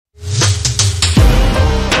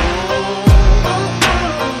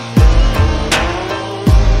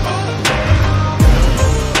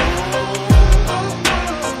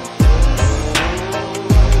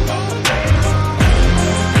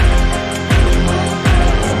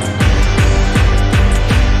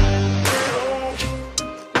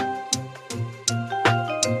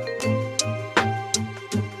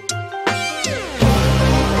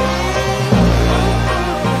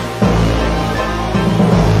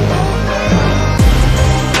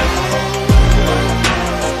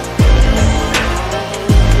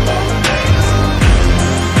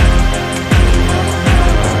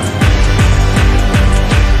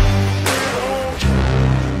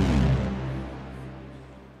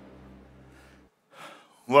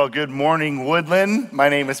Well, good morning, Woodland. My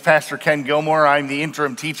name is Pastor Ken Gilmore. I'm the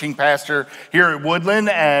interim teaching pastor here at Woodland,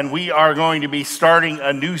 and we are going to be starting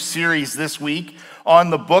a new series this week on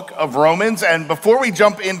the book of Romans. And before we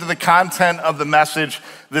jump into the content of the message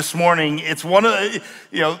this morning, it's one of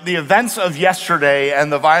the events of yesterday and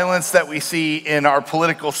the violence that we see in our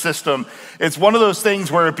political system. It's one of those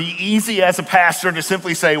things where it'd be easy as a pastor to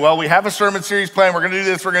simply say, well, we have a sermon series planned, we're gonna do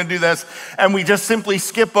this, we're gonna do this, and we just simply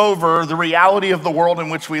skip over the reality of the world in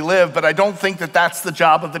which we live. But I don't think that that's the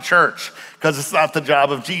job of the church, because it's not the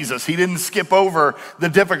job of Jesus. He didn't skip over the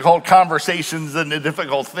difficult conversations and the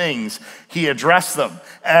difficult things. He addressed them.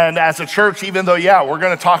 And as a church, even though, we're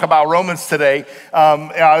gonna talk about Romans today,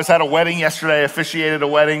 I was at a wedding yesterday, officiated a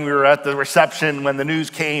wedding. We were at the reception when the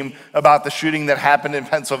news came about the shooting that happened in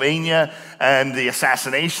Pennsylvania and the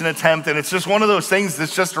assassination attempt. And it's just one of those things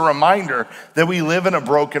that's just a reminder that we live in a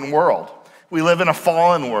broken world. We live in a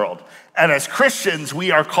fallen world. And as Christians,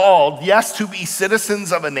 we are called, yes, to be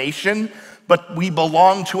citizens of a nation, but we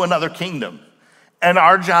belong to another kingdom. And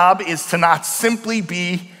our job is to not simply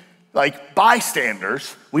be like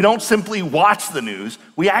bystanders. We don't simply watch the news.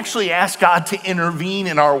 We actually ask God to intervene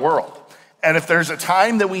in our world. And if there's a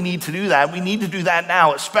time that we need to do that, we need to do that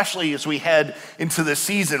now, especially as we head into this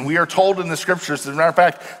season. We are told in the scriptures, as a matter of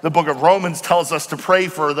fact, the book of Romans tells us to pray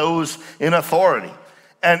for those in authority.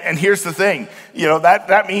 And here's the thing,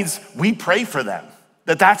 that means we pray for them,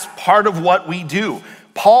 that's part of what we do.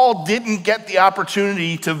 Paul didn't get the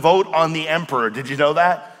opportunity to vote on the emperor. Did you know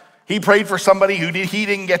that? He prayed for somebody he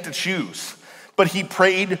didn't get to choose, but he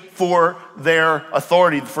prayed for their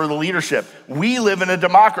authority, for the leadership. We live in a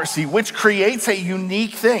democracy, which creates a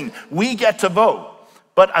unique thing. We get to vote.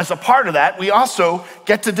 But as a part of that, we also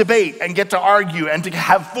get to debate and get to argue and to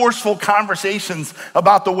have forceful conversations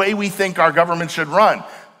about the way we think our government should run.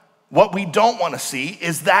 What we don't want to see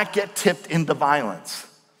is that get tipped into violence,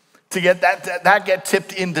 to get that get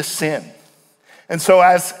tipped into sin. And so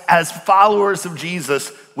as followers of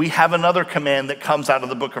Jesus, we have another command that comes out of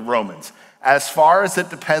the book of Romans. As far as it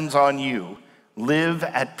depends on you, live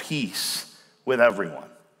at peace with everyone.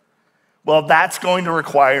 Well, that's going to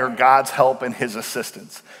require God's help and his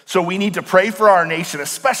assistance. So we need to pray for our nation,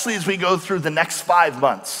 especially as we go through the next 5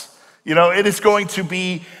 months. It is going to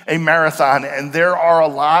be a marathon, and there are a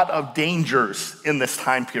lot of dangers in this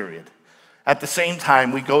time period. At the same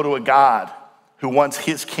time, we go to a God who wants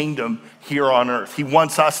his kingdom here on earth. He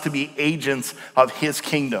wants us to be agents of his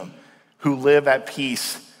kingdom who live at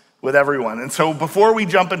peace with everyone. And so before we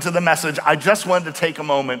jump into the message, I just wanted to take a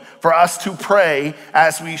moment for us to pray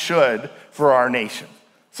as we should for our nation.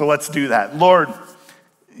 So let's do that. Lord,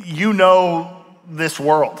 you know this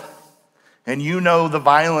world, and you know the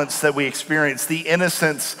violence that we experience, the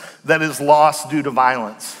innocence that is lost due to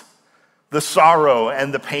violence, the sorrow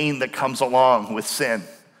and the pain that comes along with sin.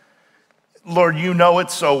 Lord, you know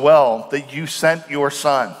it so well that you sent your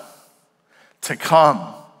son to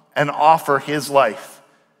come and offer his life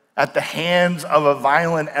at the hands of a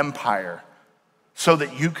violent empire so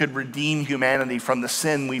that you could redeem humanity from the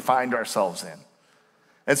sin we find ourselves in.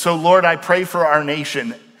 And so, Lord, I pray for our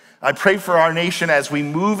nation. I pray for our nation as we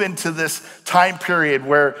move into this time period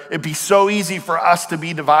where it'd be so easy for us to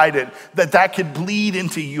be divided, that could bleed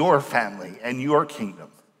into your family and your kingdom.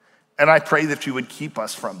 And I pray that you would keep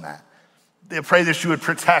us from that. I pray that you would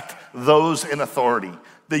protect those in authority,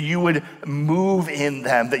 that you would move in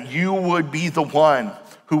them, that you would be the one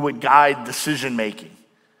who would guide decision-making.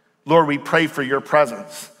 Lord, we pray for your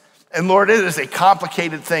presence. And Lord, it is a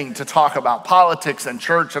complicated thing to talk about politics and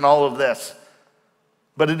church and all of this,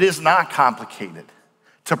 but it is not complicated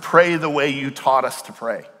to pray the way you taught us to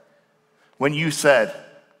pray. When you said,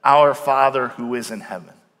 "Our Father who is in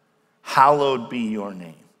heaven, hallowed be your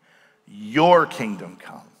name. Your kingdom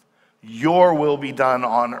come. Your will be done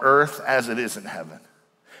on earth as it is in heaven.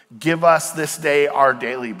 Give us this day our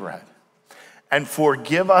daily bread, and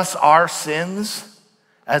forgive us our sins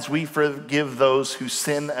as we forgive those who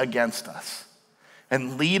sin against us.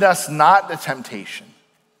 And lead us not into temptation,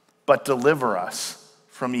 but deliver us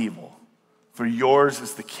from evil. For yours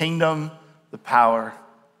is the kingdom, the power,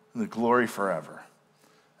 and the glory forever."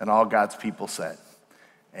 And all God's people said,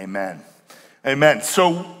 amen. Amen.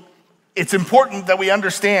 So it's important that we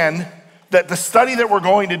understand that the study that we're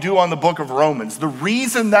going to do on the book of Romans, the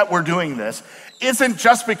reason that we're doing this isn't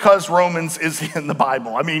just because Romans is in the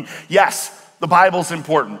Bible. I mean, yes, the Bible's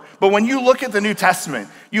important. But when you look at the New Testament,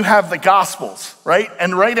 you have the Gospels, right?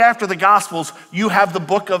 And right after the Gospels, you have the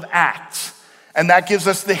book of Acts. And that gives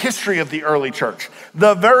us the history of the early church.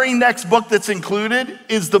 The very next book that's included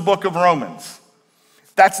is the book of Romans.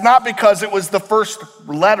 That's not because it was the first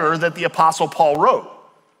letter that the Apostle Paul wrote.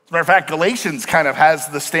 As a matter of fact, Galatians kind of has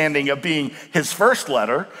the standing of being his first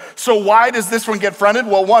letter. So why does this one get fronted?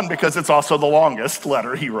 Well, one, because it's also the longest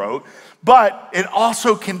letter he wrote, but it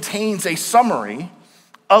also contains a summary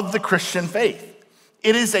of the Christian faith.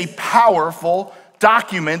 It is a powerful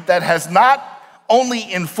document that has not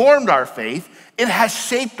only informed our faith, it has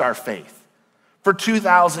shaped our faith for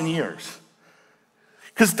 2,000 years.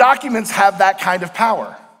 Because documents have that kind of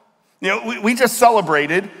power. You know, we just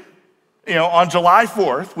celebrated, on July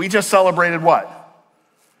 4th, we just celebrated what?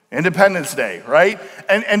 Independence Day, right?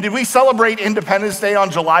 And did we celebrate Independence Day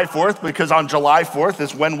on July 4th because on July 4th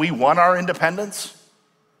is when we won our independence?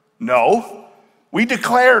 No, we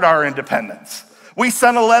declared our independence. We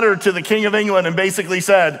sent a letter to the King of England and basically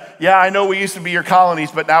said, yeah, I know we used to be your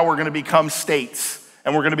colonies, but now we're gonna become states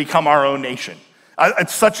and we're gonna become our own nation.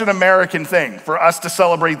 It's such an American thing for us to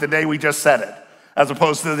celebrate the day we just said it, as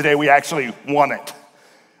opposed to the day we actually won it.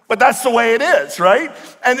 But that's the way it is, right?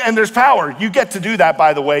 And there's power. You get to do that,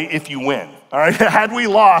 by the way, if you win, all right? Had we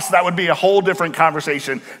lost, that would be a whole different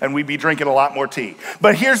conversation and we'd be drinking a lot more tea.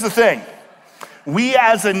 But here's the thing. We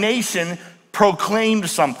as a nation proclaimed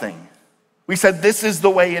something. We said, this is the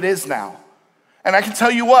way it is now. And I can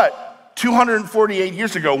tell you what, 248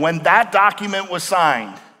 years ago, when that document was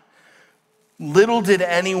signed, little did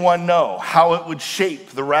anyone know how it would shape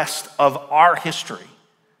the rest of our history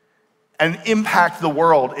and impact the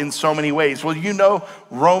world in so many ways. Well,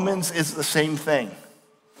 Romans is the same thing.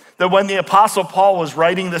 That when the Apostle Paul was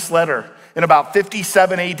writing this letter in about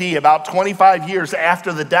 57 AD, about 25 years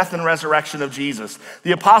after the death and resurrection of Jesus,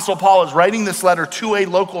 the Apostle Paul is writing this letter to a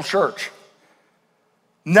local church,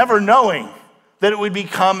 never knowing that it would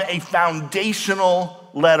become a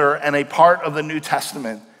foundational letter and a part of the New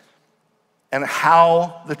Testament and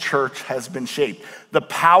how the church has been shaped. The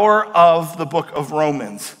power of the book of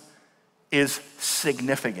Romans is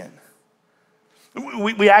significant.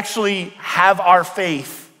 We actually have our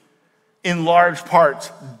faith in large parts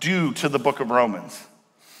due to the book of Romans.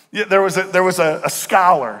 There was a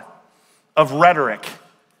scholar of rhetoric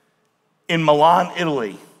in Milan,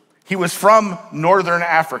 Italy. He was from northern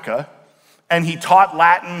Africa, and he taught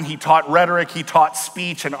Latin, he taught rhetoric, he taught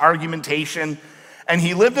speech and argumentation, and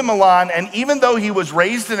he lived in Milan, and even though he was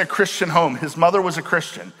raised in a Christian home, his mother was a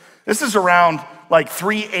Christian. This is around like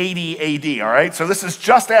 380 AD, all right? So this is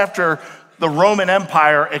just after the Roman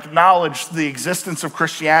Empire acknowledged the existence of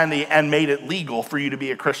Christianity and made it legal for you to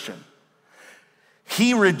be a Christian.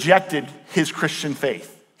 He rejected his Christian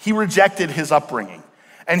faith. He rejected his upbringing,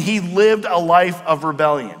 and he lived a life of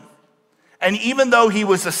rebellion. And even though he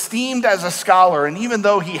was esteemed as a scholar, and even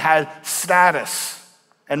though he had status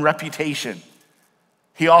and reputation,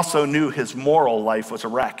 he also knew his moral life was a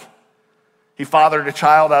wreck. He fathered a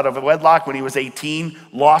child out of a wedlock when he was 18,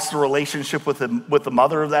 lost the relationship with the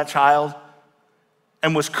mother of that child,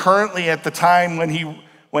 and was currently at the time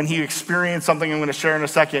when he experienced something I'm going to share in a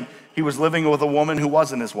second, he was living with a woman who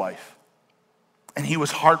wasn't his wife. And he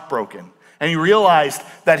was heartbroken. And he realized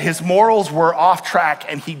that his morals were off track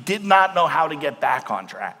and he did not know how to get back on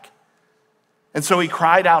track. And so he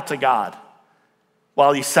cried out to God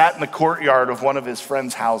while he sat in the courtyard of one of his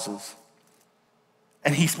friends' houses.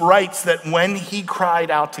 And he writes that when he cried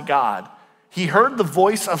out to God, he heard the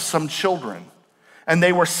voice of some children, and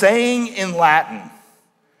they were saying in Latin,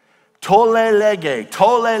 "Tolle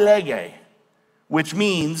lege," which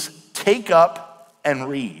means take up and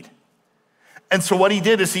read. And so what he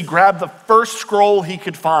did is he grabbed the first scroll he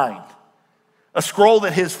could find, a scroll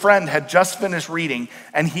that his friend had just finished reading,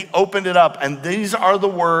 and he opened it up, and these are the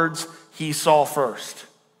words he saw first.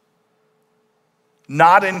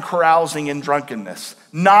 Not in carousing and drunkenness,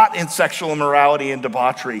 not in sexual immorality and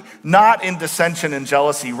debauchery, not in dissension and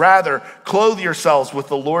jealousy. Rather, clothe yourselves with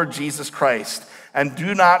the Lord Jesus Christ and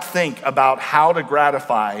do not think about how to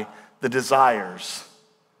gratify the desires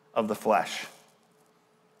of the flesh.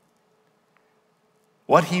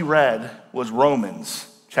 What he read was Romans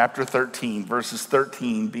chapter 13, verses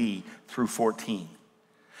 13b through 14.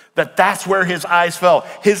 That's where his eyes fell.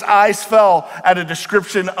 His eyes fell at a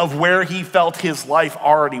description of where he felt his life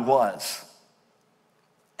already was.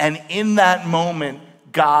 And in that moment,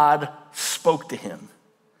 God spoke to him.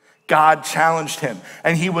 God challenged him.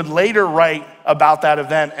 And he would later write about that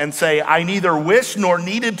event and say, I neither wished nor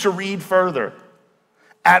needed to read further.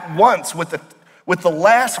 At once, with the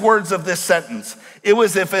last words of this sentence, it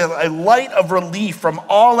was as if a light of relief from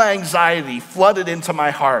all anxiety flooded into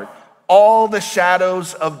my heart. All the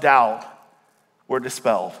shadows of doubt were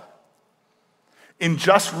dispelled. In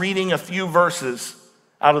just reading a few verses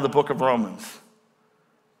out of the book of Romans,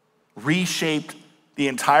 reshaped the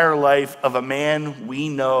entire life of a man we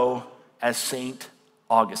know as Saint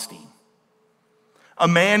Augustine. a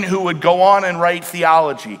man who would go on and write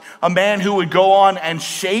theology, a man who would go on and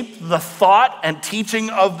shape the thought and teaching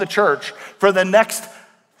of the church for the next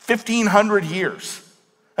 1,500 years.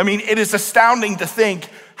 I mean, it is astounding to think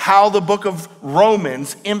how the book of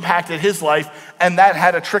Romans impacted his life, and that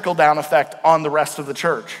had a trickle-down effect on the rest of the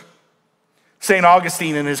church. St.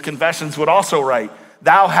 Augustine in his Confessions would also write,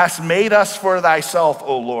 "Thou hast made us for thyself,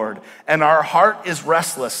 O Lord, and our heart is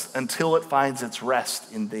restless until it finds its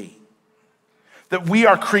rest in thee." That we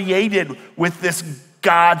are created with this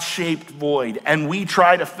God-shaped void, and we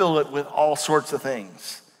try to fill it with all sorts of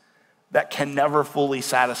things that can never fully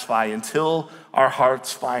satisfy until our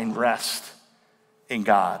hearts find rest in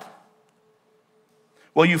God.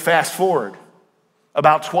 Well, you fast forward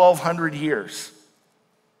about 1,200 years,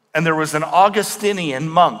 and there was an Augustinian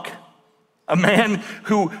monk, a man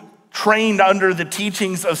who trained under the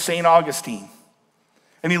teachings of St. Augustine,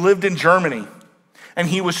 and he lived in Germany. And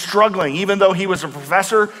he was struggling, even though he was a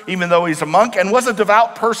professor, even though he's a monk and was a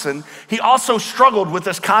devout person, he also struggled with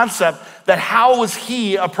this concept that how was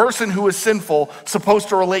he, a person who is sinful, supposed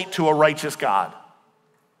to relate to a righteous God?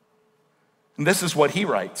 And this is what he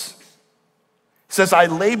writes. He says, "I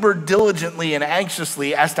labored diligently and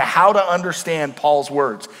anxiously as to how to understand Paul's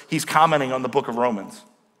words." He's commenting on the book of Romans.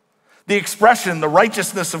 "The expression, the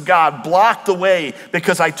righteousness of God, blocked the way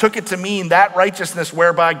because I took it to mean that righteousness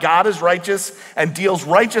whereby God is righteous and deals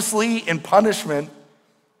righteously in punishment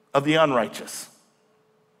of the unrighteous.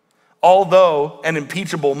 Although an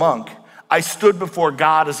impeachable monk, I stood before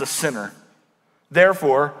God as a sinner.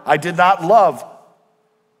 Therefore, I did not love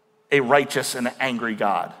a righteous and angry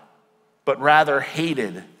God, but rather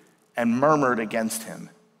hated and murmured against him.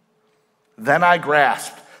 Then I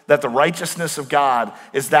grasped that the righteousness of God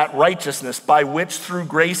is that righteousness by which through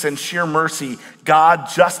grace and sheer mercy, God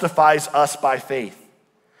justifies us by faith.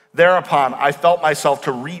 Thereupon, I felt myself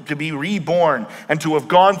to be reborn and to have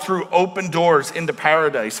gone through open doors into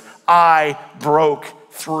paradise. I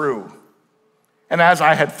broke through. And as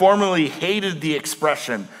I had formerly hated the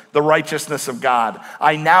expression, the righteousness of God,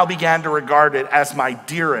 I now began to regard it as my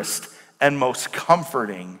dearest and most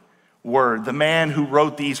comforting word." The man who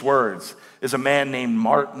wrote these words is a man named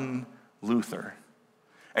Martin Luther.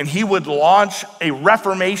 And he would launch a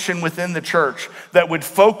reformation within the church that would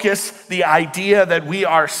focus the idea that we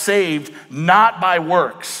are saved not by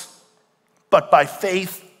works, but by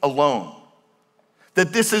faith alone.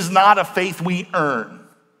 That this is not a faith we earn.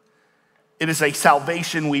 It is a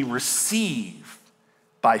salvation we receive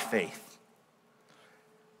by faith.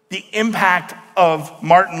 The impact of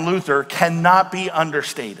Martin Luther cannot be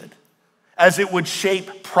understated, as it would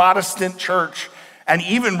shape Protestant church and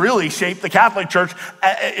even really shape the Catholic Church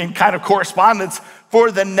in kind of correspondence for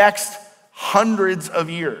the next hundreds of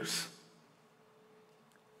years.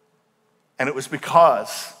 And it was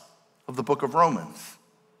because of the book of Romans,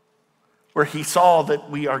 where he saw that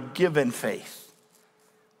we are given faith,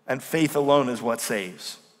 and faith alone is what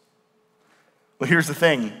saves. Well, here's the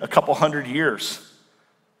thing, a couple hundred years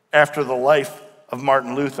after the life of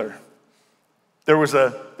Martin Luther, there was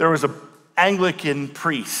a Anglican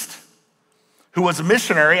priest who was a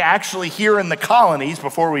missionary actually here in the colonies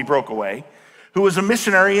before we broke away, who was a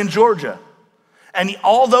missionary in Georgia. And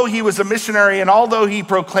although he was a missionary and although he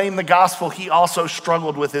proclaimed the gospel, he also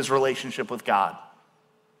struggled with his relationship with God.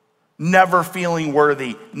 Never feeling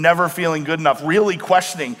worthy, never feeling good enough, really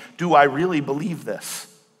questioning, do I really believe this?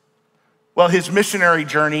 Well, his missionary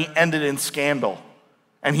journey ended in scandal,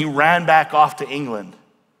 and he ran back off to England.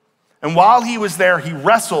 And while he was there, he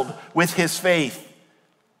wrestled with his faith.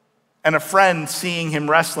 And a friend, seeing him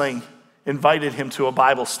wrestling, invited him to a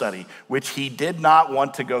Bible study, which he did not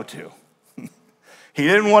want to go to. He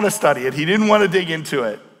didn't want to study it. He didn't want to dig into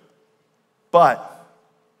it. But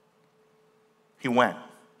he went.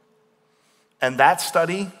 And that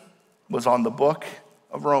study was on the book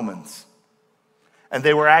of Romans. And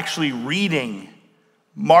they were actually reading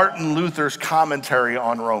Martin Luther's commentary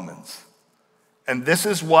on Romans. And this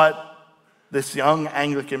is what this young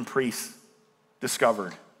Anglican priest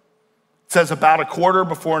discovered. It says, about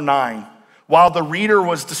 9:15, while the reader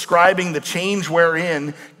was describing the change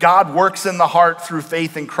wherein God works in the heart through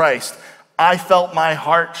faith in Christ, I felt my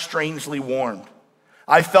heart strangely warmed.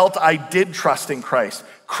 I felt I did trust in Christ,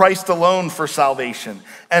 Christ alone for salvation,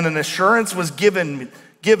 and an assurance was given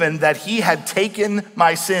that he had taken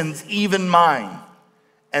my sins, even mine,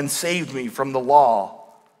 and saved me from the law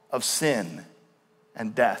of sin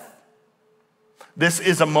and death. This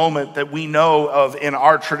is a moment that we know of in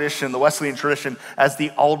our tradition, the Wesleyan tradition, as the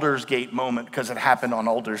Aldersgate moment, because it happened on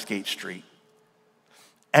Aldersgate Street.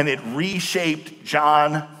 And it reshaped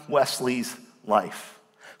John Wesley's life.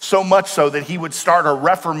 So much so that he would start a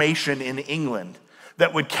reformation in England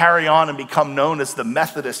that would carry on and become known as the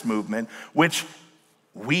Methodist movement, which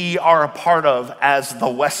we are a part of as the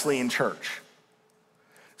Wesleyan Church.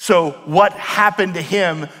 So what happened to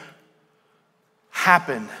him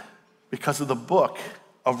happened because of the book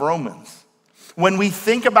of Romans. When we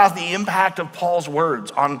think about the impact of Paul's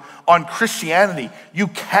words on Christianity, you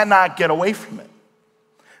cannot get away from it.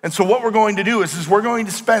 And so what we're going to do is we're going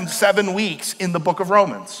to spend 7 weeks in the book of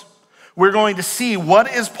Romans. We're going to see,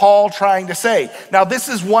 what is Paul trying to say? Now, this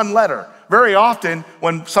is one letter. Very often,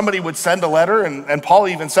 when somebody would send a letter, and Paul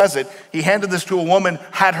even says it, he handed this to a woman,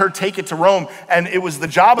 had her take it to Rome, and it was the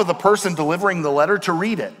job of the person delivering the letter to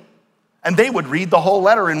read it. And they would read the whole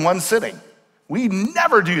letter in one sitting. We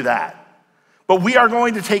never do that. But we are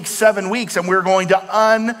going to take 7 weeks, and we're going to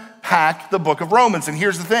unpack the book of Romans. And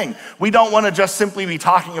here's the thing. We don't want to just simply be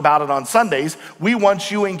talking about it on Sundays. We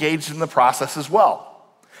want you engaged in the process as well.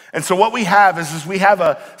 And so what we have is we have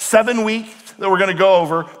a 7 week that we're going to go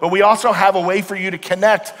over, but we also have a way for you to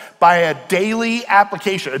connect by a daily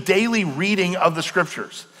application, a daily reading of the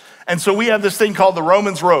scriptures. And so we have this thing called the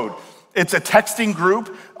Romans Road. It's a texting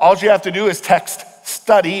group. All you have to do is text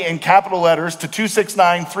study in capital letters to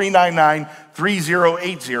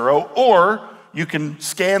 269-399-3080, or you can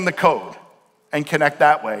scan the code and connect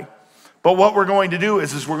that way. But what we're going to do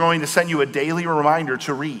is we're going to send you a daily reminder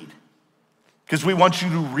to read, because we want you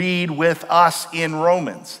to read with us in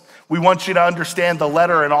Romans. We want you to understand the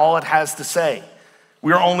letter and all it has to say.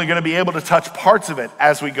 We're only going to be able to touch parts of it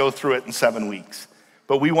as we go through it in 7 weeks,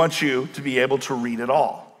 but we want you to be able to read it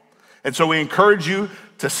all. And so we encourage you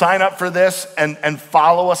to sign up for this and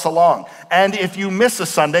follow us along. And if you miss a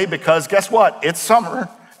Sunday, because guess what? It's summer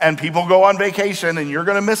and people go on vacation and you're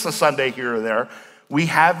gonna miss a Sunday here or there, we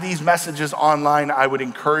have these messages online. I would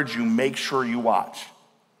encourage you, make sure you watch.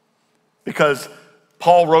 Because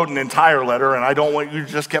Paul wrote an entire letter and I don't want you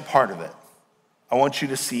to just get part of it. I want you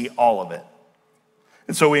to see all of it.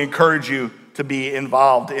 And so we encourage you to be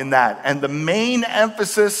involved in that. And the main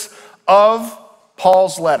emphasis of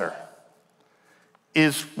Paul's letter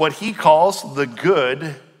is what he calls the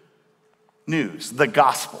good news, the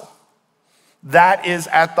gospel. That is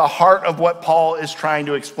at the heart of what Paul is trying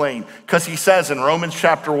to explain. Because he says in Romans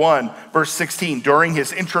chapter 1, verse 16, during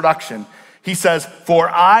his introduction, he says, "For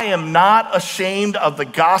I am not ashamed of the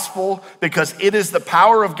gospel, because it is the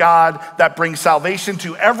power of God that brings salvation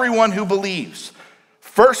to everyone who believes,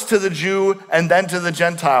 first to the Jew and then to the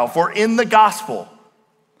Gentile. For in the gospel,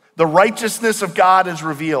 the righteousness of God is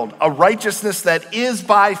revealed, a righteousness that is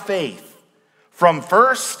by faith, from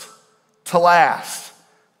first to last,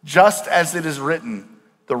 just as it is written,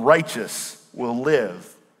 the righteous will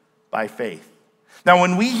live by faith." Now,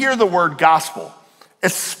 when we hear the word gospel,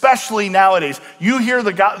 especially nowadays, you hear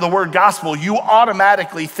the word gospel, you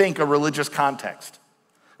automatically think a religious context.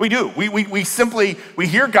 We do. We simply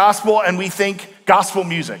hear gospel and we think gospel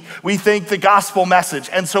music. We think the gospel message.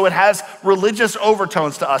 And so it has religious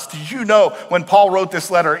overtones to us. Did you know when Paul wrote this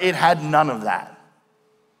letter, it had none of that?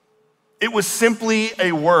 It was simply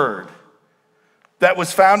a word that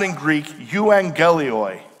was found in Greek,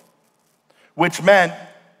 euangelioi, which meant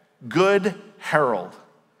good herald.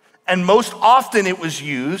 And most often it was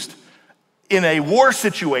used in a war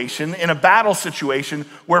situation, in a battle situation,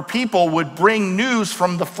 where people would bring news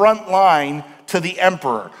from the front line to the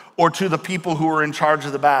emperor or to the people who were in charge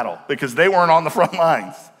of the battle, because they weren't on the front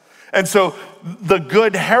lines. And so the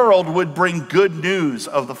good herald would bring good news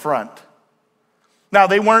of the front. Now,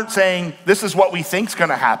 they weren't saying, this is what we think's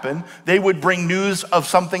gonna happen. They would bring news of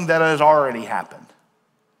something that has already happened.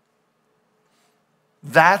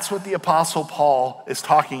 That's what the Apostle Paul is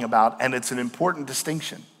talking about, and it's an important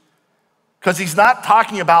distinction. Because he's not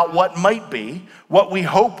talking about what might be, what we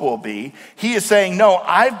hope will be. He is saying, no,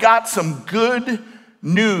 I've got some good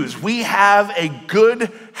news. We have a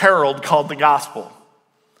good herald called the gospel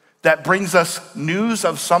that brings us news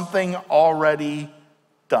of something already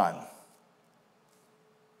done.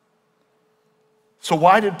 So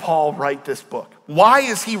why did Paul write this book? Why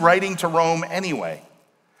is he writing to Rome anyway?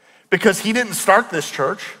 Because he didn't start this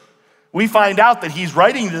church. We find out that he's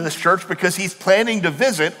writing to this church because he's planning to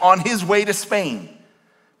visit on his way to Spain.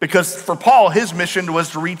 Because for Paul, his mission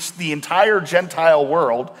was to reach the entire Gentile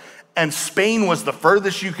world, and Spain was the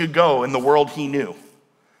furthest you could go in the world he knew.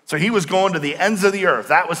 So he was going to the ends of the earth.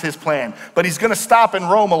 That was his plan. But he's gonna stop in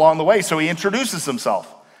Rome along the way, so he introduces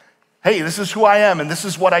himself. Hey, this is who I am, and this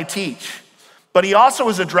is what I teach. But he also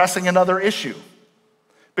is addressing another issue.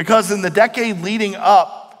 Because in the decade leading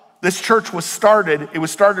up, this church was started, it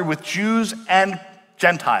was started with Jews and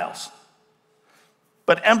Gentiles.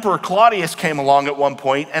 But Emperor Claudius came along at one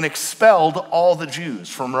point and expelled all the Jews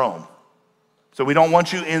from Rome. So we don't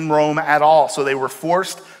want you in Rome at all. So they were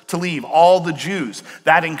forced to leave, all the Jews.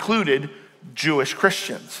 That included Jewish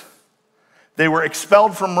Christians. They were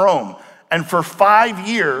expelled from Rome. And for 5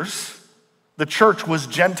 years, the church was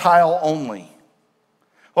Gentile only.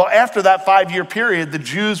 Well, after that 5-year period, the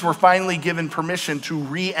Jews were finally given permission to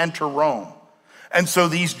re-enter Rome. And so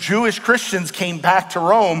these Jewish Christians came back to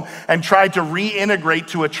Rome and tried to reintegrate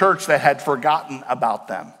to a church that had forgotten about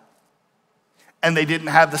them. And they didn't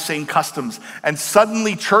have the same customs. And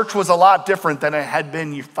suddenly church was a lot different than it had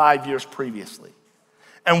been 5 years previously.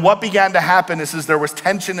 And what began to happen is there was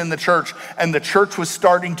tension in the church, and the church was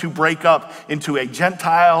starting to break up into a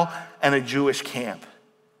Gentile and a Jewish camp.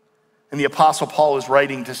 And the Apostle Paul is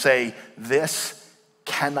writing to say, this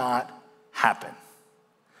cannot happen.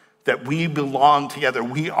 That we belong together.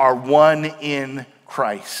 We are one in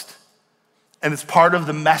Christ. And it's part of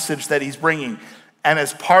the message that he's bringing. And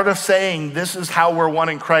as part of saying this is how we're one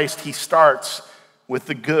in Christ, he starts with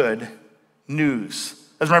the good news.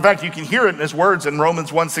 As a matter of fact, you can hear it in his words in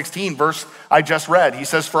Romans 1:16, verse I just read. He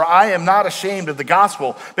says, for I am not ashamed of the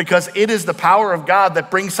gospel, because it is the power of God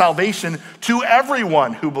that brings salvation to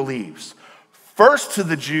everyone who believes. First to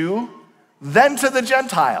the Jew, then to the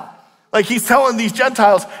Gentile. Like he's telling these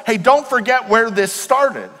Gentiles, hey, don't forget where this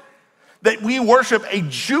started. That we worship a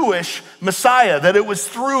Jewish Messiah, that it was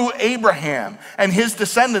through Abraham and his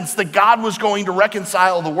descendants that God was going to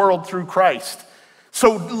reconcile the world through Christ.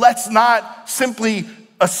 So let's not simply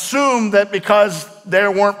assume that because they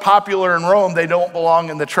weren't popular in Rome, they don't belong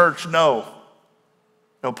in the church. No,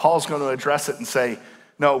 Paul's going to address it and say,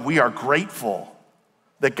 no, we are grateful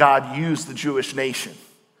that God used the Jewish nation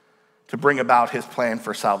to bring about his plan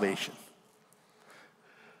for salvation.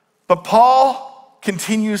 But Paul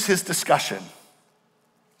continues his discussion.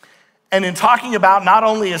 And in talking about not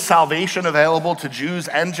only is salvation available to Jews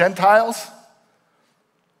and Gentiles,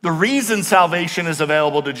 the reason salvation is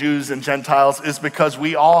available to Jews and Gentiles is because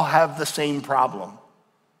we all have the same problem.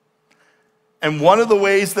 And one of the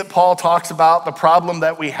ways that Paul talks about the problem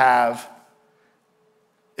that we have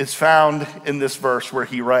is found in this verse where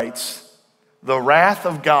he writes, the wrath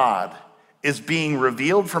of God is being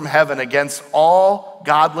revealed from heaven against all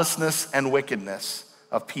godlessness and wickedness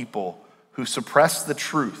of people who suppress the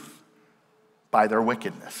truth by their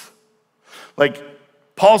wickedness. Like,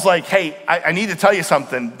 Paul's like, hey, I need to tell you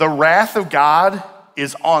something. The wrath of God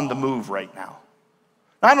is on the move right now.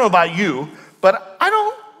 I don't know about you, but I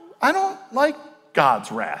don't like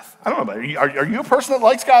God's wrath. I don't know about you. Are you a person that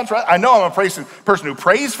likes God's wrath? I know I'm a person who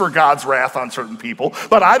prays for God's wrath on certain people,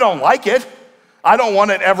 but I don't like it. I don't want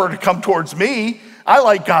it ever to come towards me. I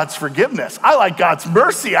like God's forgiveness. I like God's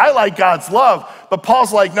mercy. I like God's love. But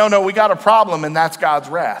Paul's like, no, we got a problem, and that's God's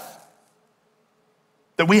wrath.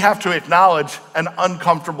 That we have to acknowledge an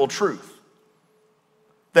uncomfortable truth.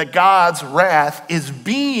 That God's wrath is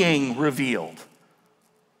being revealed.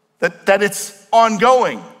 That it's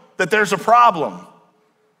ongoing. That there's a problem.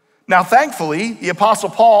 Now, thankfully, the Apostle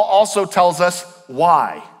Paul also tells us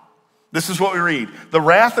why. This is what we read. The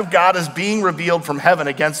wrath of God is being revealed from heaven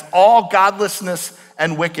against all godlessness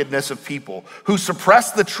and wickedness of people who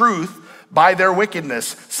suppress the truth by their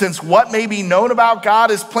wickedness, since what may be known about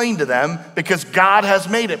God is plain to them because God has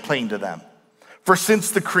made it plain to them. For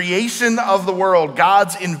since the creation of the world,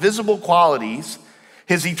 God's invisible qualities,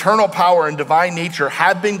 his eternal power and divine nature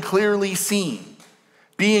have been clearly seen,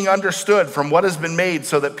 being understood from what has been made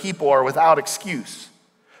so that people are without excuse.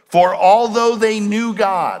 For although they knew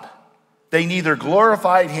God, they neither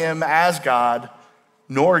glorified him as God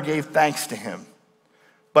nor gave thanks to him.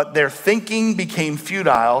 But their thinking became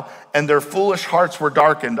futile and their foolish hearts were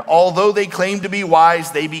darkened. Although they claimed to be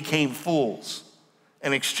wise, they became fools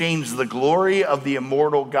and exchanged the glory of the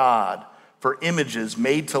immortal God for images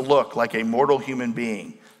made to look like a mortal human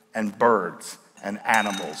being and birds and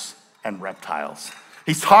animals and reptiles.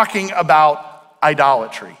 He's talking about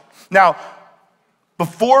idolatry. Now,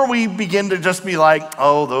 before we begin to just be like,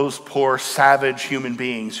 oh, those poor savage human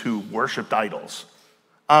beings who worshiped idols,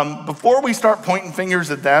 before we start pointing fingers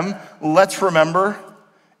at them, let's remember,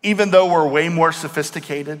 even though we're way more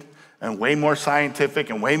sophisticated and way more scientific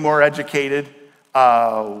and way more educated,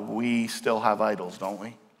 we still have idols, don't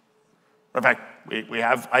we? In fact, we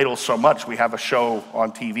have idols so much, we have a show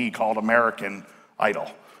on TV called American Idol.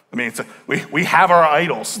 I mean, we have our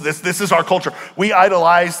idols. This is our culture. We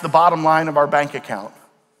idolize the bottom line of our bank account.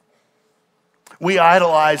 We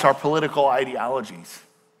idolize our political ideologies.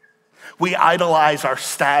 We idolize our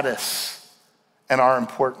status and our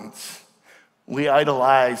importance. We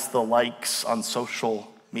idolize the likes on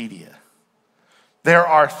social media. There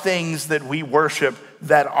are things that we worship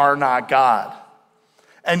that are not God.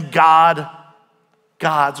 And God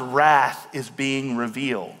God's wrath is being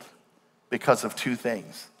revealed because of two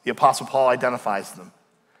things. The Apostle Paul identifies them.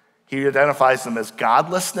 He identifies them as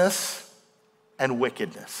godlessness and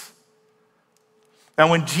wickedness. Now,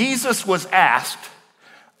 when Jesus was asked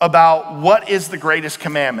about what is the greatest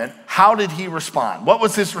commandment, how did he respond? What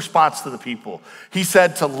was his response to the people? He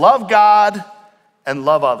said to love God and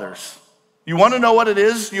love others. You want to know what it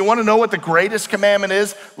is? You want to know what the greatest commandment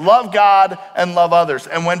is? Love God and love others.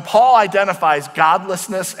 And when Paul identifies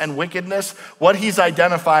godlessness and wickedness, what he's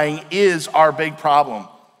identifying is our big problem.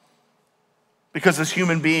 Because as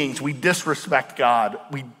human beings, we disrespect God,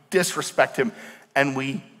 we disrespect him, and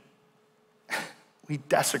we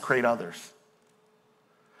desecrate others.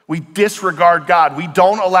 We disregard God. We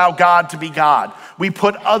don't allow God to be God. We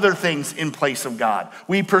put other things in place of God.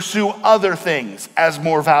 We pursue other things as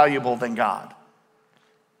more valuable than God.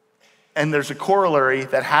 And there's a corollary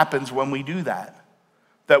that happens when we do that.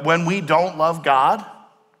 That when we don't love God,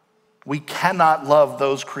 we cannot love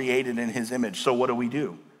those created in his image. So what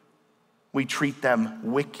do? We treat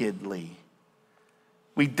them wickedly.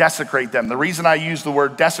 We desecrate them. The reason I use the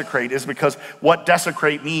word desecrate is because what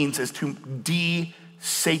desecrate means is to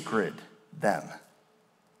desacred them.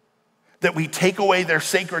 That we take away their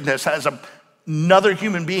sacredness as another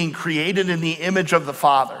human being created in the image of the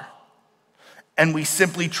Father, and we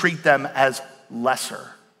simply treat them as lesser.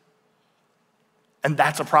 And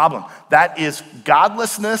that's a problem. That is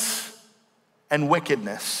godlessness and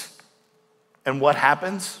wickedness. And what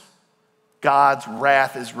happens? God's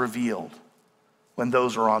wrath is revealed when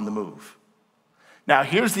those are on the move. Now,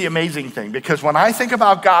 here's the amazing thing, because when I think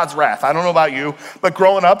about God's wrath, I don't know about you, but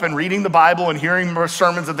growing up and reading the Bible and hearing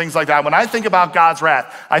sermons and things like that, when I think about God's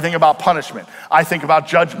wrath, I think about punishment. I think about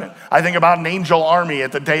judgment. I think about an angel army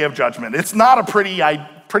at the day of judgment. It's not a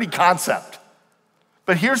pretty concept.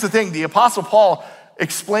 But here's the thing, the Apostle Paul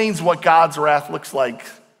explains what God's wrath looks like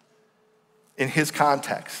in his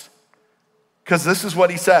context. Because this is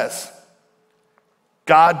what he says.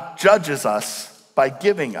 God judges us by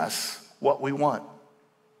giving us what we want.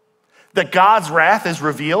 That God's wrath is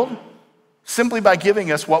revealed simply by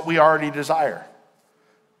giving us what we already desire.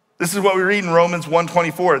 This is what we read in Romans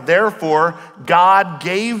 1:24. Therefore, God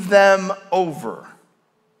gave them over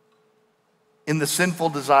in the sinful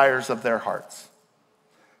desires of their hearts.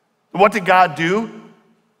 What did God do?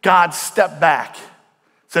 God stepped back.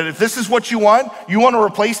 Said, if this is what you want to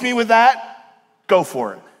replace me with that? Go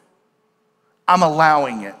for it. I'm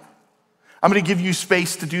allowing it. I'm going to give you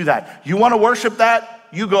space to do that. You want to worship that?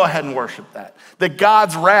 You go ahead and worship that. That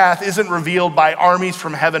God's wrath isn't revealed by armies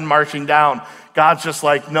from heaven marching down. God's just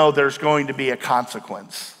like, no, there's going to be a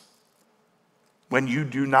consequence when you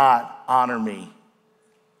do not honor me,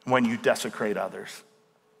 when you desecrate others.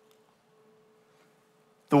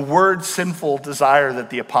 The word sinful desire that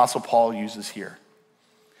the Apostle Paul uses here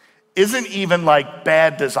isn't even like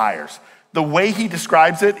bad desires. The way he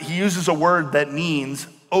describes it, he uses a word that means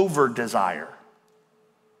over desire.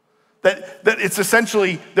 That it's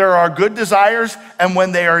essentially, there are good desires, and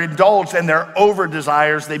when they are indulged and they're over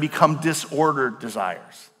desires, they become disordered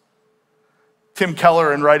desires. Tim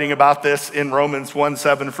Keller, in writing about this in Romans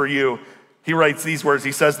 1:7 for you, he writes these words.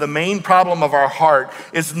 He says, the main problem of our heart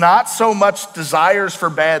is not so much desires for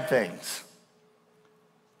bad things,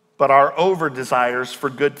 but our over desires for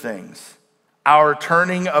good things. Our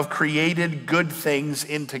turning of created good things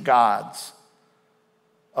into gods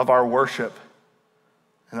of our worship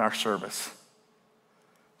and our service.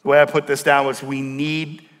 The way I put this down was we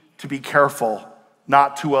need to be careful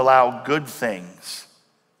not to allow good things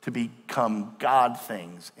to become God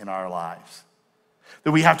things in our lives.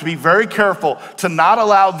 That we have to be very careful to not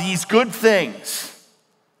allow these good things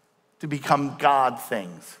to become God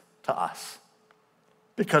things to us,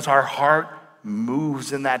 because our heart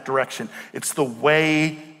moves in that direction. It's the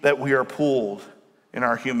way that we are pulled in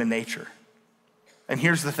our human nature. And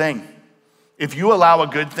here's the thing. If you allow a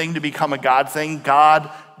good thing to become a God thing,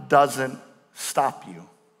 God doesn't stop you.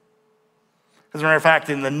 As a matter of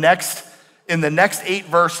fact, in the next 8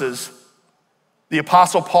 verses, the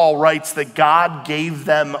Apostle Paul writes that God gave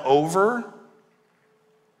them over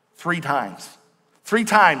 3 times. 3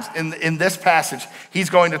 times in this passage,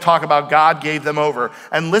 he's going to talk about God gave them over.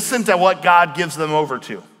 And listen to what God gives them over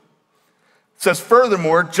to. It says,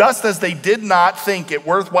 furthermore, just as they did not think it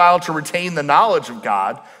worthwhile to retain the knowledge of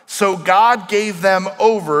God, so God gave them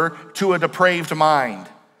over to a depraved mind,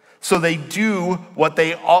 so they do what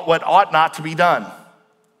ought not to be done.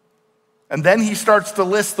 And then he starts to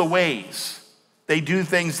list the ways they do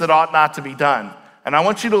things that ought not to be done. And I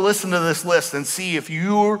want you to listen to this list and see if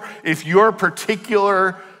your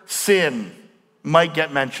particular sin might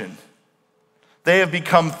get mentioned. They have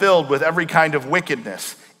become filled with every kind of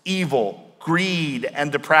wickedness, evil, greed,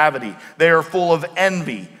 and depravity. They are full of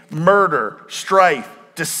envy, murder, strife,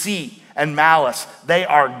 deceit, and malice. They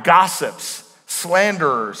are gossips,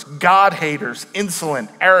 slanderers, God-haters, insolent,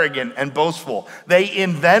 arrogant, and boastful. They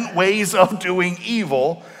invent ways of doing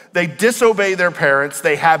evil. They disobey their parents.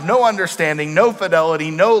 They have no understanding, no fidelity,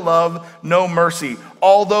 no love, no mercy.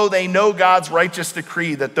 Although they know God's righteous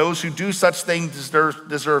decree that those who do such things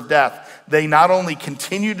deserve death, they not only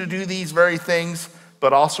continue to do these very things,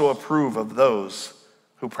 but also approve of those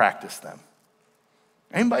who practice them.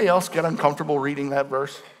 Anybody else get uncomfortable reading that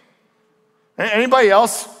verse? Anybody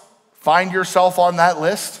else find yourself on that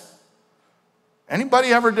list? Anybody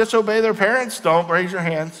ever disobey their parents? Don't raise your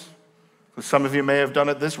hands, because some of you may have done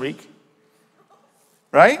it this week.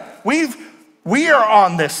 Right? We are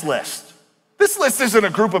on this list. This list isn't a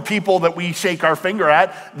group of people that we shake our finger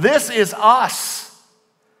at. This is us.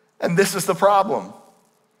 And this is the problem,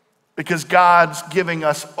 because God's giving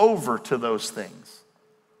us over to those things.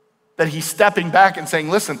 That he's stepping back and saying,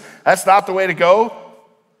 listen, that's not the way to go.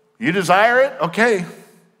 You desire it? Okay.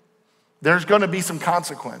 There's going to be some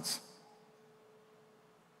consequence.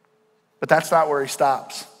 But that's not where he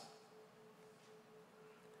stops.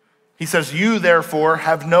 He says, you therefore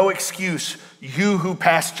have no excuse, you who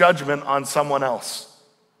pass judgment on someone else.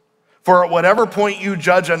 For at whatever point you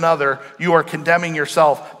judge another, you are condemning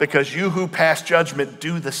yourself, because you who pass judgment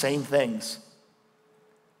do the same things.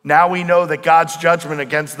 Now we know that God's judgment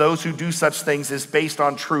against those who do such things is based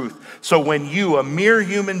on truth. So when you, a mere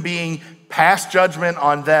human being, pass judgment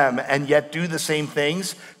on them and yet do the same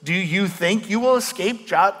things, do you think you will escape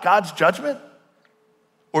God's judgment?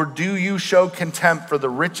 Or do you show contempt for the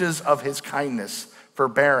riches of his kindness,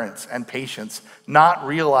 forbearance, and patience, not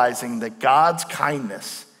realizing that God's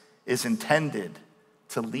kindness is intended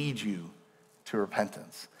to lead you to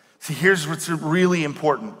repentance? See, here's what's really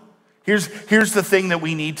important. Here's the thing that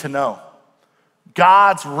we need to know.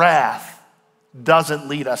 God's wrath doesn't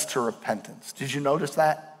lead us to repentance. Did you notice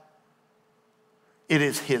that? It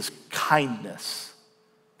is his kindness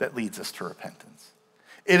that leads us to repentance.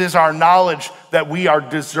 It is our knowledge that we are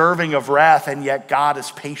deserving of wrath, and yet God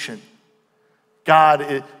is patient.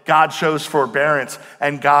 God shows forbearance,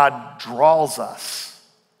 and God draws us,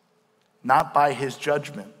 not by his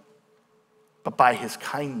judgment, but by his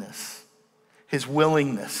kindness, his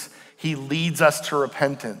willingness. He leads us to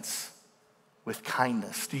repentance with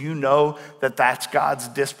kindness. Do you know that that's God's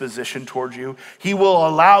disposition towards you? He will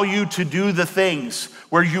allow you to do the things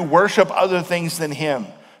where you worship other things than him,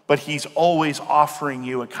 but he's always offering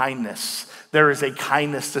you a kindness. There is a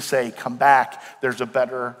kindness to say, come back, there's a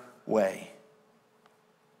better way.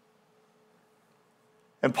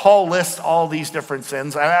 And Paul lists all these different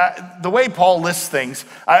sins. And the way Paul lists things,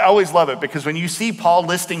 I always love it, because when you see Paul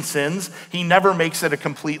listing sins, he never makes it a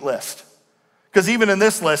complete list. Because even in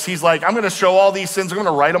this list, he's like, I'm going to show all these sins, I'm going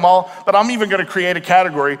to write them all, but I'm even going to create a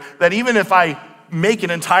category that even if I make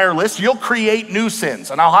an entire list, you'll create new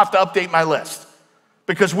sins, and I'll have to update my list.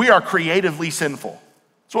 Because we are creatively sinful.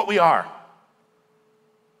 It's what we are.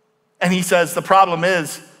 And he says the problem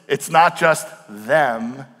is, it's not just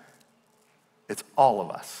them, it's all of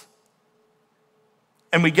us.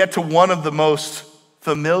 And we get to one of the most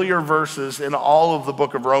familiar verses in all of the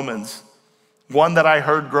book of Romans, one that I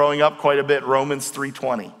heard growing up quite a bit, Romans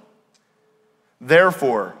 3:20.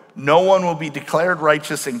 Therefore, no one will be declared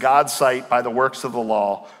righteous in God's sight by the works of the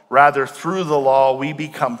law. Rather, through the law, we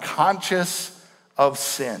become conscious of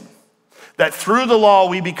sin. That through the law,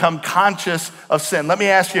 we become conscious of sin. Let me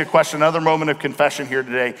ask you a question, another moment of confession here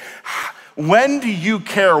today. When do you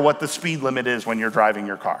care what the speed limit is when you're driving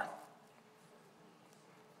your car?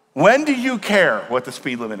 When do you care what the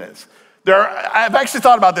speed limit is? I've actually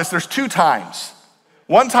thought about this. There's two times.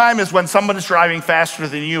 One time is when somebody's driving faster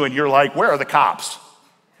than you and you're like, where are the cops?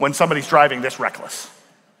 When somebody's driving this reckless.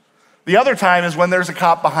 The other time is when there's a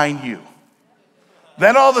cop behind you.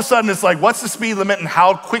 Then all of a sudden it's like, what's the speed limit and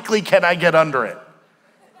how quickly can I get under it?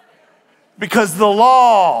 Because the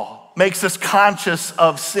law makes us conscious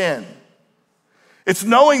of sin. It's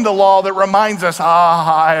knowing the law that reminds us,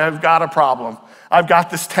 I've got a problem. I've got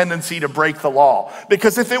this tendency to break the law.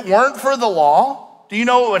 Because if it weren't for the law, do you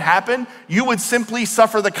know what would happen? You would simply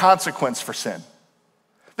suffer the consequence for sin.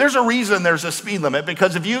 There's a reason there's a speed limit,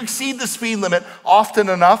 because if you exceed the speed limit often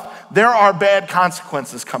enough, there are bad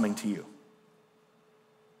consequences coming to you.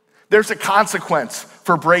 There's a consequence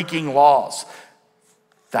for breaking laws.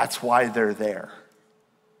 That's why they're there.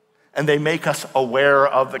 And they make us aware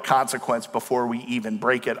of the consequence before we even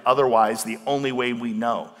break it. Otherwise, the only way we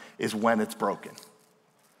know is when it's broken,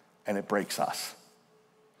 and it breaks us.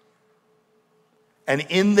 And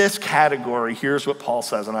in this category, here's what Paul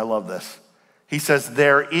says, and I love this. He says,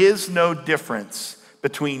 there is no difference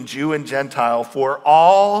between Jew and Gentile, for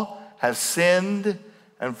all have sinned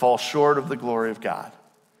and fall short of the glory of God.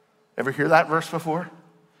 Ever hear that verse before?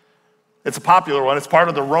 It's a popular one. It's part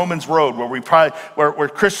of the Romans road where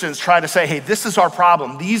Christians try to say, hey, this is our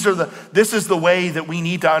problem. This is the way that we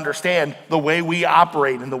need to understand the way we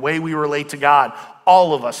operate and the way we relate to God.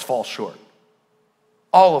 All of us fall short.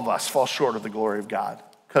 All of us fall short of the glory of God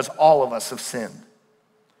because all of us have sinned.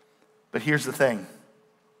 But here's the thing.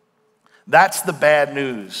 That's the bad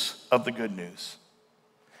news of the good news.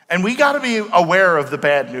 And we got to be aware of the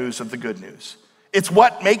bad news of the good news. It's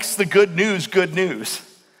what makes the good news good news.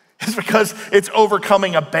 It's because it's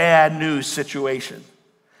overcoming a bad news situation.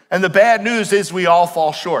 And the bad news is we all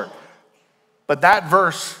fall short. But that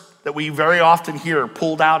verse that we very often hear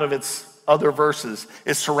pulled out of its other verses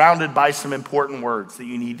is surrounded by some important words that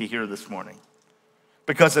you need to hear this morning.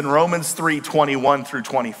 Because in Romans 3:21 through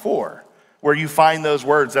 24, where you find those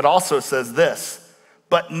words, it also says this,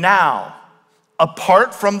 but now,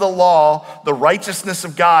 apart from the law, the righteousness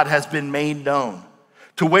of God has been made known,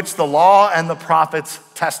 to which the law and the prophets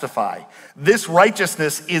testify. This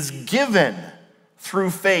righteousness is given through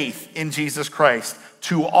faith in Jesus Christ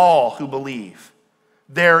to all who believe.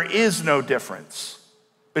 There is no difference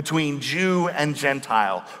between Jew and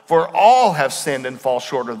Gentile, for all have sinned and fall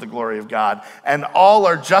short of the glory of God, and all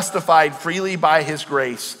are justified freely by his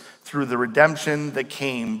grace through the redemption that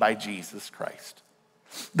came by Jesus Christ.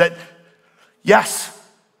 That, yes,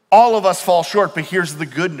 all of us fall short, but here's the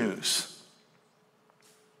good news.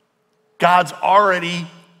 God's already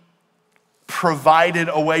provided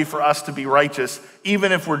a way for us to be righteous,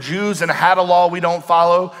 even if we're Jews and had a law we don't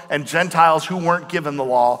follow, and Gentiles who weren't given the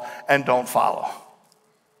law and don't follow.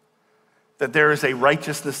 That there is a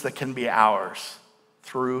righteousness that can be ours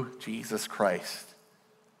through Jesus Christ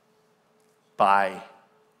by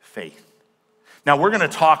faith. Now, we're going to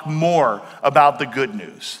talk more about the good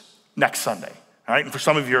news next Sunday, all right? And for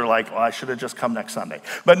some of you are like, well, I should have just come next Sunday.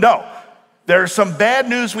 But no, there's some bad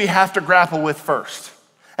news we have to grapple with first.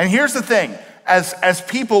 And here's the thing. As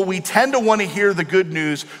people, we tend to want to hear the good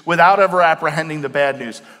news without ever apprehending the bad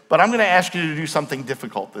news. But I'm going to ask you to do something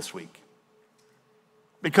difficult this week.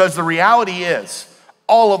 Because the reality is,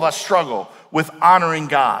 all of us struggle with honoring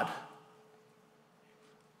God.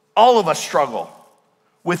 All of us struggle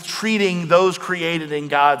with treating those created in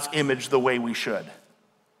God's image the way we should.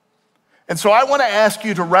 And so I want to ask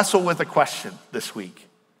you to wrestle with a question this week.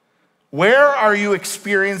 Where are you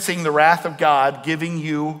experiencing the wrath of God giving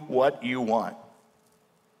you what you want?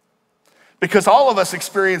 Because all of us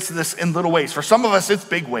experience this in little ways. For some of us, it's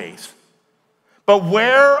big ways. But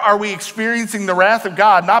where are we experiencing the wrath of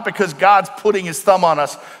God? Not because God's putting his thumb on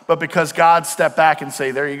us, but because God stepped back and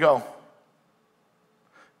say, there you go.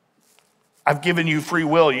 I've given you free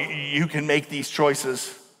will. You can make these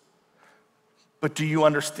choices. But do you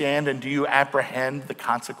understand and do you apprehend the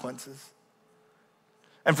consequences?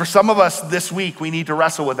 And for some of us this week, we need to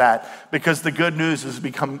wrestle with that because the good news is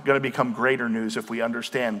going to become greater news if we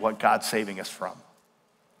understand what God's saving us from.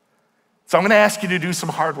 So I'm going to ask you to do some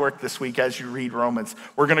hard work this week as you read Romans.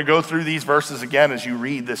 We're going to go through these verses again as you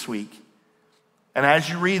read this week. And as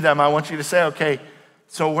you read them, I want you to say, okay,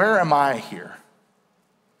 so where am I here?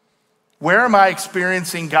 Where am I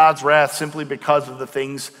experiencing God's wrath simply because of the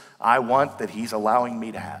things I want that he's allowing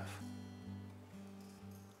me to have?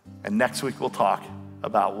 And next week we'll talk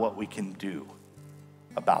about what we can do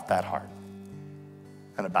about that heart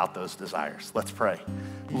and about those desires. Let's pray.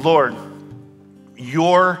 Lord,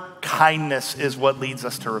 your kindness is what leads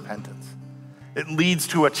us to repentance. It leads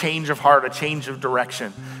to a change of heart, a change of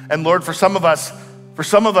direction. And Lord, for some of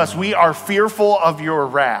us, we are fearful of your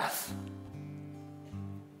wrath.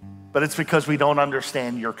 But it's because we don't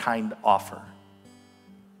understand your kind offer.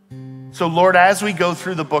 So Lord, as we go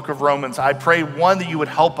through the book of Romans, I pray, one, that you would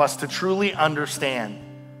help us to truly understand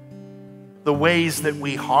the ways that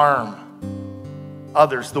we harm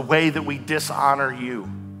others, the way that we dishonor you,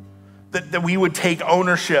 that we would take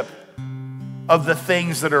ownership of the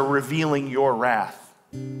things that are revealing your wrath.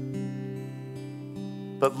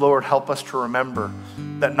 But Lord, help us to remember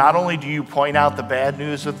that not only do you point out the bad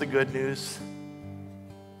news of the good news,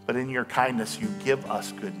 but in your kindness, you give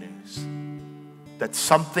us good news. That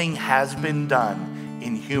something has been done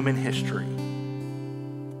in human history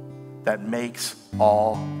that makes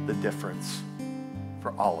all the difference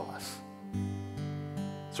for all of us.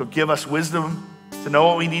 So give us wisdom to know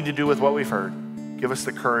what we need to do with what we've heard. Give us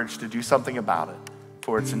the courage to do something about it.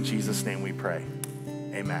 For it's in Jesus' name we pray.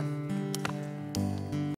 Amen.